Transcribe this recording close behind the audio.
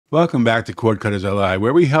Welcome back to CordcuttersLI,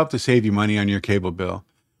 where we help to save you money on your cable bill.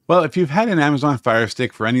 Well, if you've had an Amazon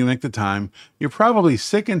Firestick for any length of time, you're probably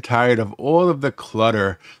sick and tired of all of the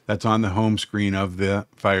clutter that's on the home screen of the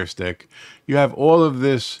Firestick. You have all of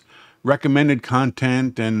this recommended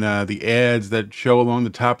content and the ads that show along the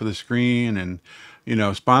top of the screen and,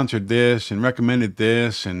 sponsored this and recommended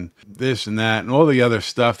this and that and all the other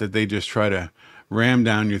stuff that they just try to ram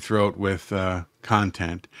down your throat with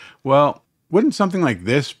content. Well, wouldn't something like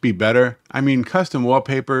this be better? I mean, custom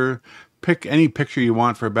wallpaper, pick any picture you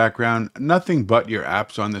want for a background, nothing but your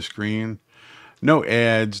apps on the screen, no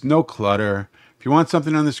ads, no clutter. If you want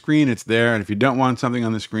something on the screen, it's there, and if you don't want something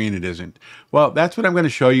on the screen, it isn't. Well, that's what I'm going to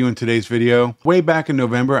show you in today's video. Way back in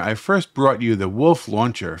November, I first brought you the Wolf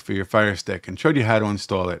launcher for your Firestick and showed you how to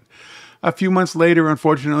install it. A few months later,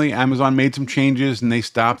 unfortunately, Amazon made some changes and they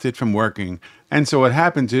stopped it from working. And so what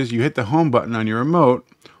happens is you hit the home button on your remote,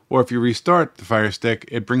 or if you restart the Firestick,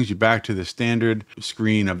 it brings you back to the standard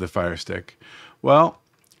screen of the Firestick. Well,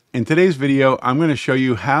 in today's video, I'm going to show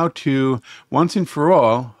you how to, once and for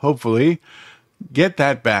all, hopefully, get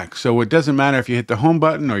that back. So it doesn't matter if you hit the home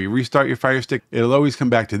button or you restart your Firestick, it'll always come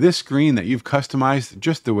back to this screen that you've customized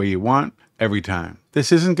just the way you want every time.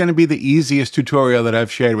 This isn't going to be the easiest tutorial that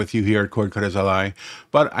I've shared with you here at CordcuttersLI,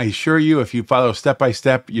 but I assure you, if you follow step by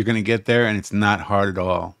step, you're going to get there and it's not hard at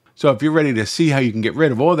all. So if you're ready to see how you can get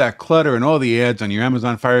rid of all that clutter and all the ads on your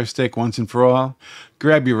Amazon Firestick once and for all,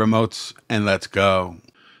 grab your remotes and let's go.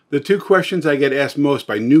 The two questions I get asked most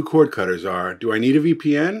by new cord cutters are, do I need a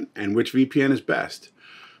VPN and which VPN is best?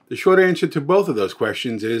 The short answer to both of those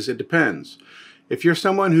questions is it depends. If you're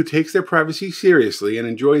someone who takes their privacy seriously and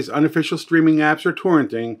enjoys unofficial streaming apps or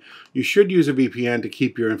torrenting, you should use a VPN to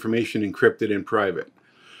keep your information encrypted and private.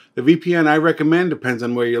 The VPN I recommend depends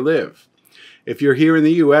on where you live. If you're here in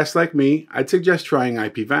the US like me, I'd suggest trying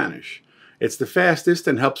IPVanish. It's the fastest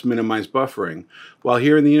and helps minimize buffering, while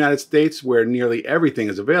here in the United States, where nearly everything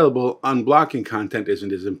is available, unblocking content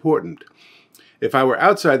isn't as important. If I were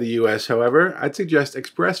outside the US, however, I'd suggest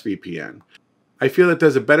ExpressVPN. I feel it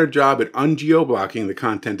does a better job at un-geo-blocking the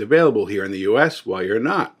content available here in the US while you're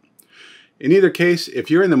not. In either case,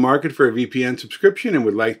 if you're in the market for a VPN subscription and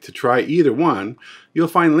would like to try either one, you'll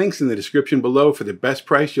find links in the description below for the best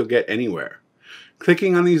price you'll get anywhere.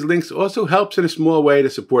 Clicking on these links also helps in a small way to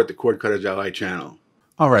support the CordcuttersLI channel.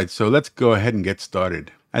 Alright, so let's go ahead and get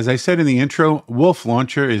started. As I said in the intro, Wolf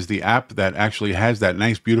Launcher is the app that actually has that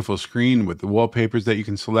nice beautiful screen with the wallpapers that you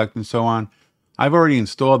can select and so on. I've already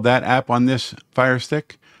installed that app on this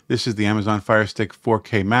Firestick. This is the Amazon Firestick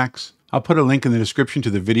 4K Max. I'll put a link in the description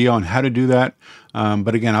to the video on how to do that.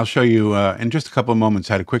 But again, I'll show you in just a couple of moments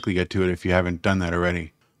how to quickly get to it if you haven't done that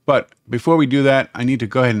already. But before we do that, I need to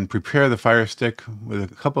go ahead and prepare the Firestick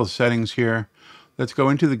with a couple of settings here. Let's go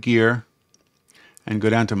into the gear and go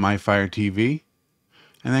down to My FireTV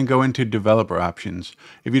and then go into developer options.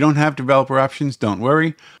 If you don't have developer options, don't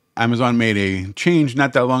worry. Amazon made a change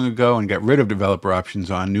not that long ago and got rid of developer options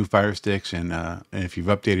on new Firesticks, and if you've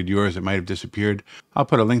updated yours, it might have disappeared. I'll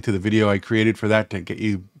put a link to the video I created for that to get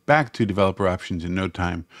you back to developer options in no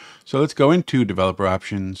time. So let's go into developer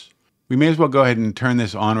options. We may as well go ahead and turn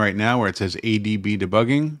this on right now where it says ADB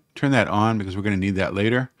debugging. Turn that on because we're going to need that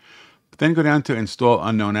later. But then go down to install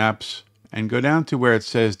unknown apps and go down to where it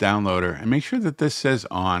says downloader and make sure that this says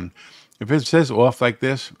on. If it says off like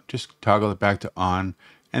this, just toggle it back to on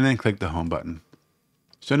and then click the home button.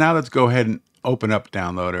 So now let's go ahead and open up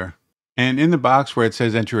downloader. And in the box where it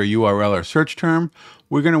says enter a URL or search term,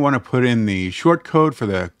 we're going to want to put in the short code for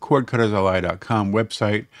the CordcuttersLI.com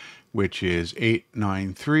website, which is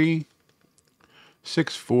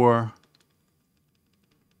 89364,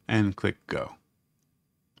 and click go.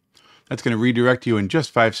 That's going to redirect you in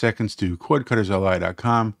just 5 seconds to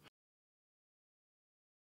CordcuttersLI.com.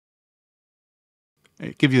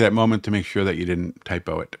 Give you that moment to make sure that you didn't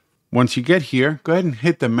typo it. Once you get here, go ahead and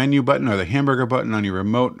hit the menu button or the hamburger button on your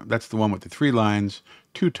remote. That's the one with the 3 lines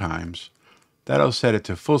 2 times. That'll set it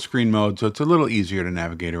to full screen mode so it's a little easier to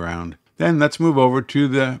navigate around. Then let's move over to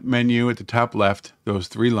the menu at the top left, those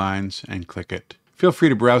 3 lines, and click it. Feel free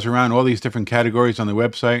to browse around all these different categories on the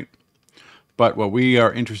website, but what we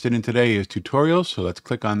are interested in today is tutorials, so let's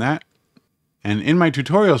click on that. And in my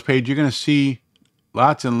tutorials page, you're going to see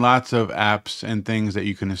lots and lots of apps and things that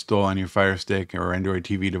you can install on your Firestick or Android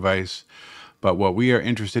TV device. But what we are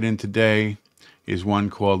interested in today is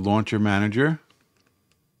one called Launcher Manager,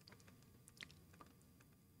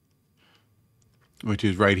 which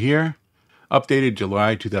is right here, updated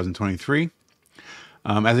July 2023.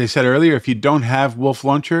 As I said earlier, if you don't have Wolf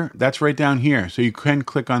Launcher, that's right down here. So you can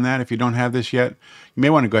click on that if you don't have this yet. You may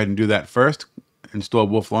want to go ahead and do that first. Install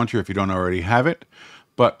Wolf Launcher if you don't already have it.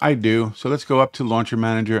 but I do. So let's go up to Launcher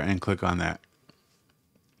Manager and click on that.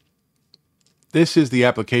 This is the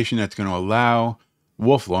application that's going to allow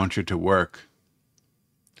Wolf Launcher to work.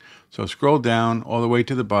 So scroll down all the way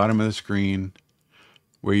to the bottom of the screen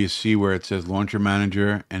where you see where it says Launcher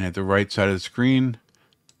Manager, and at the right side of the screen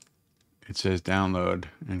it says download,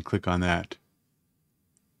 and click on that.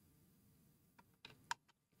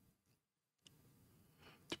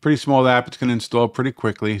 It's a pretty small app. It's going to install pretty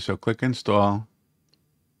quickly, so click install.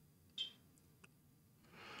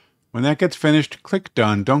 When that gets finished, click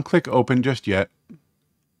done. Don't click open just yet.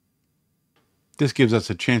 This gives us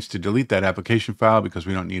a chance to delete that application file because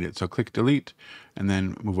we don't need it. So click delete and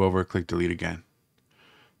then move over, click delete again.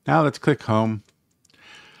 Now let's click home.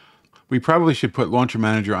 We probably should put Launcher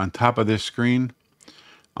Manager on top of this screen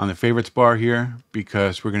on the favorites bar here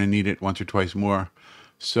because we're going to need it once or twice more.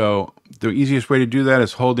 So the easiest way to do that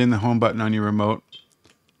is hold in the home button on your remote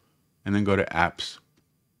and then go to apps.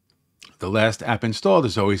 The last app installed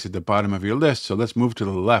is always at the bottom of your list, so let's move to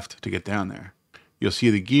the left to get down there. You'll see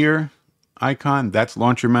the gear icon, that's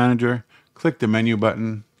Launcher Manager. Click the menu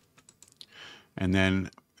button and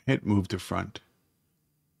then hit move to front.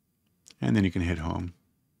 And then you can hit home.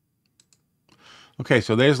 Okay,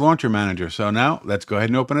 so there's Launcher Manager. So now let's go ahead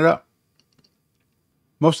and open it up.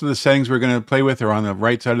 Most of the settings we're going to play with are on the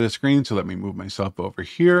right side of the screen, so let me move myself over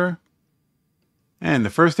here. And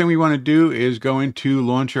the first thing we want to do is go into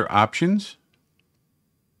Launcher Options.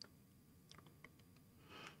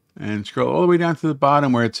 And scroll all the way down to the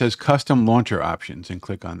bottom where it says Custom Launcher Options and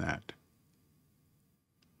click on that.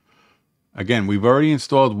 Again, we've already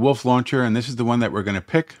installed Wolf Launcher, and this is the one that we're going to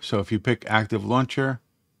pick. So if you pick Active Launcher,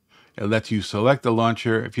 it lets you select the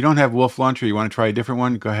launcher. If you don't have Wolf Launcher, you want to try a different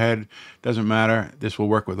one, go ahead. Doesn't matter. This will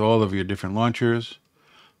work with all of your different launchers.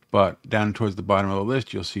 But down towards the bottom of the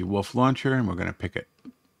list, you'll see Wolf Launcher, and we're going to pick it.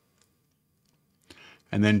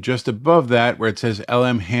 And then just above that, where it says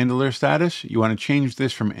LM Handler Status, you want to change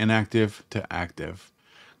this from inactive to active.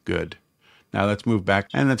 Good. Now let's move back,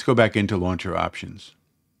 and let's go back into Launcher Options.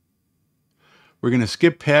 We're going to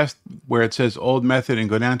skip past where it says Old Method and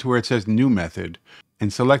go down to where it says New Method,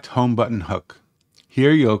 and select Home Button Hook.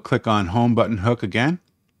 Here you'll click on Home Button Hook again.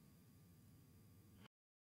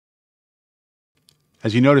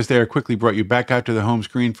 As you notice there, it quickly brought you back out to the home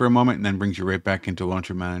screen for a moment and then brings you right back into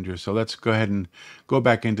Launcher Manager. So let's go ahead and go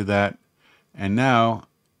back into that. And now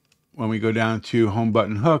when we go down to Home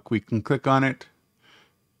Button Hook, we can click on it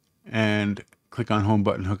and click on Home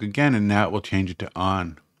Button Hook again, and now it will change it to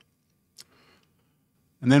on.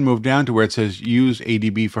 And then move down to where it says Use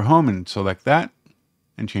ADB for Home and select that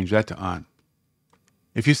and change that to on.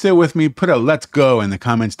 If you're still with me, put a let's go in the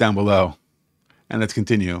comments down below and let's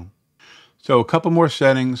continue. So a couple more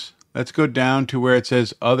settings. Let's go down to where it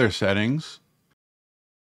says Other Settings.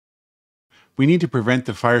 We need to prevent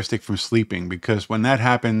the Firestick from sleeping because when that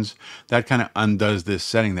happens, that kind of undoes this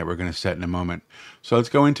setting that we're going to set in a moment. So let's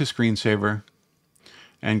go into Screensaver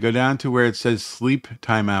and go down to where it says Sleep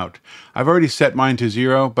Timeout. I've already set mine to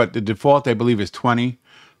 0, but the default I believe is 20.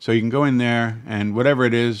 So you can go in there and whatever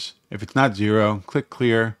it is, if it's not 0, click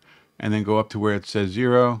Clear and then go up to where it says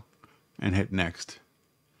 0 and hit Next.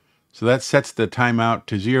 So that sets the timeout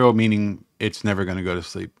to 0, meaning it's never going to go to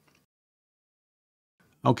sleep.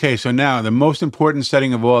 Okay, so now the most important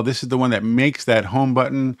setting of all, this is the one that makes that home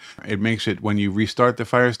button. It makes it when you restart the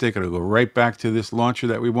Firestick, it'll go right back to this launcher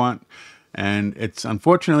that we want. And it's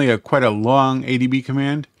unfortunately quite a long ADB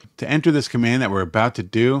command. To enter this command that we're about to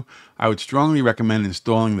do, I would strongly recommend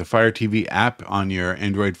installing the FireTV app on your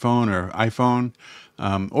Android phone or iPhone,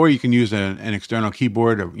 or you can use an external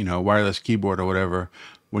keyboard, or, a wireless keyboard or whatever.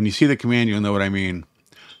 When you see the command, you'll know what I mean.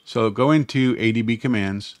 So go into ADB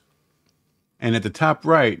commands, and at the top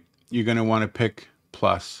right, you're going to want to pick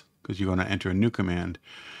plus because you're going to enter a new command.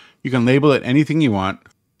 You can label it anything you want.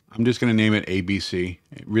 I'm just going to name it ABC.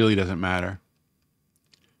 It really doesn't matter.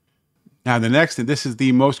 Now the next, and this is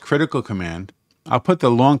the most critical command. I'll put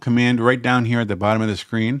the long command right down here at the bottom of the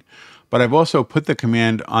screen, but I've also put the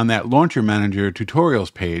command on that Launcher Manager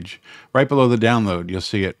tutorials page right below the download. You'll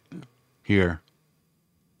see it here.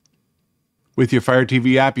 With your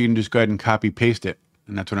FireTV app, you can just go ahead and copy paste it,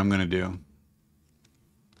 and that's what I'm going to do.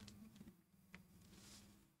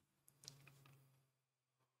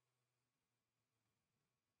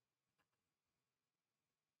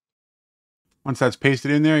 Once that's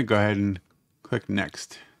pasted in there, go ahead and click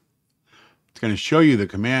Next. It's going to show you the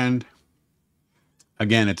command.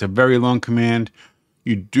 Again, it's a very long command.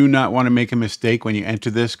 You do not want to make a mistake when you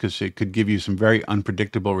enter this because it could give you some very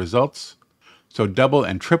unpredictable results. So double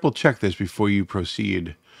and triple check this before you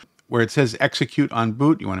proceed. Where it says Execute on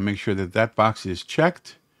boot, you want to make sure that that box is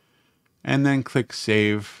checked. and then click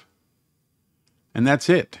Save. And that's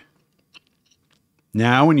it.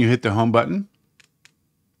 Now when you hit the home button,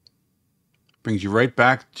 it brings you right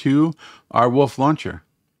back to our Wolf launcher.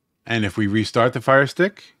 And if we restart the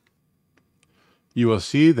Firestick, you will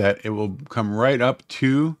see that it will come right up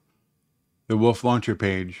to the Wolf launcher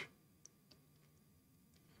page.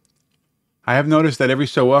 I have noticed that every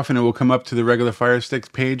so often it will come up to the regular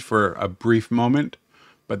Firestick page for a brief moment,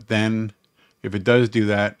 but then if it does do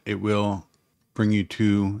that, it will bring you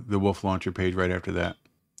to the Wolf launcher page right after that.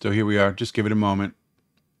 So here we are. Just give it a moment.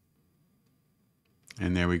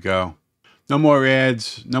 And there we go. No more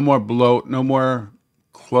ads, no more bloat, no more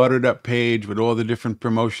cluttered up page with all the different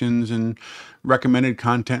promotions and recommended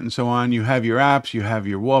content and so on. You have your apps, you have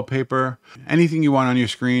your wallpaper, anything you want on your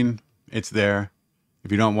screen, it's there.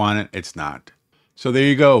 If you don't want it, it's not. So there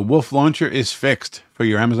you go. Wolf Launcher is fixed for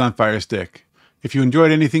your Amazon Fire Stick. If you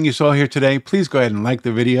enjoyed anything you saw here today, please go ahead and like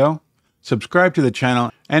the video, subscribe to the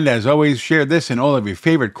channel, and as always, share this and all of your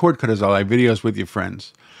favorite CordcuttersLI videos with your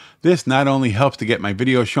friends. This not only helps to get my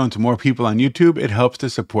videos shown to more people on YouTube, it helps to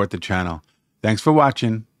support the channel. Thanks for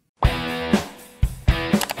watching.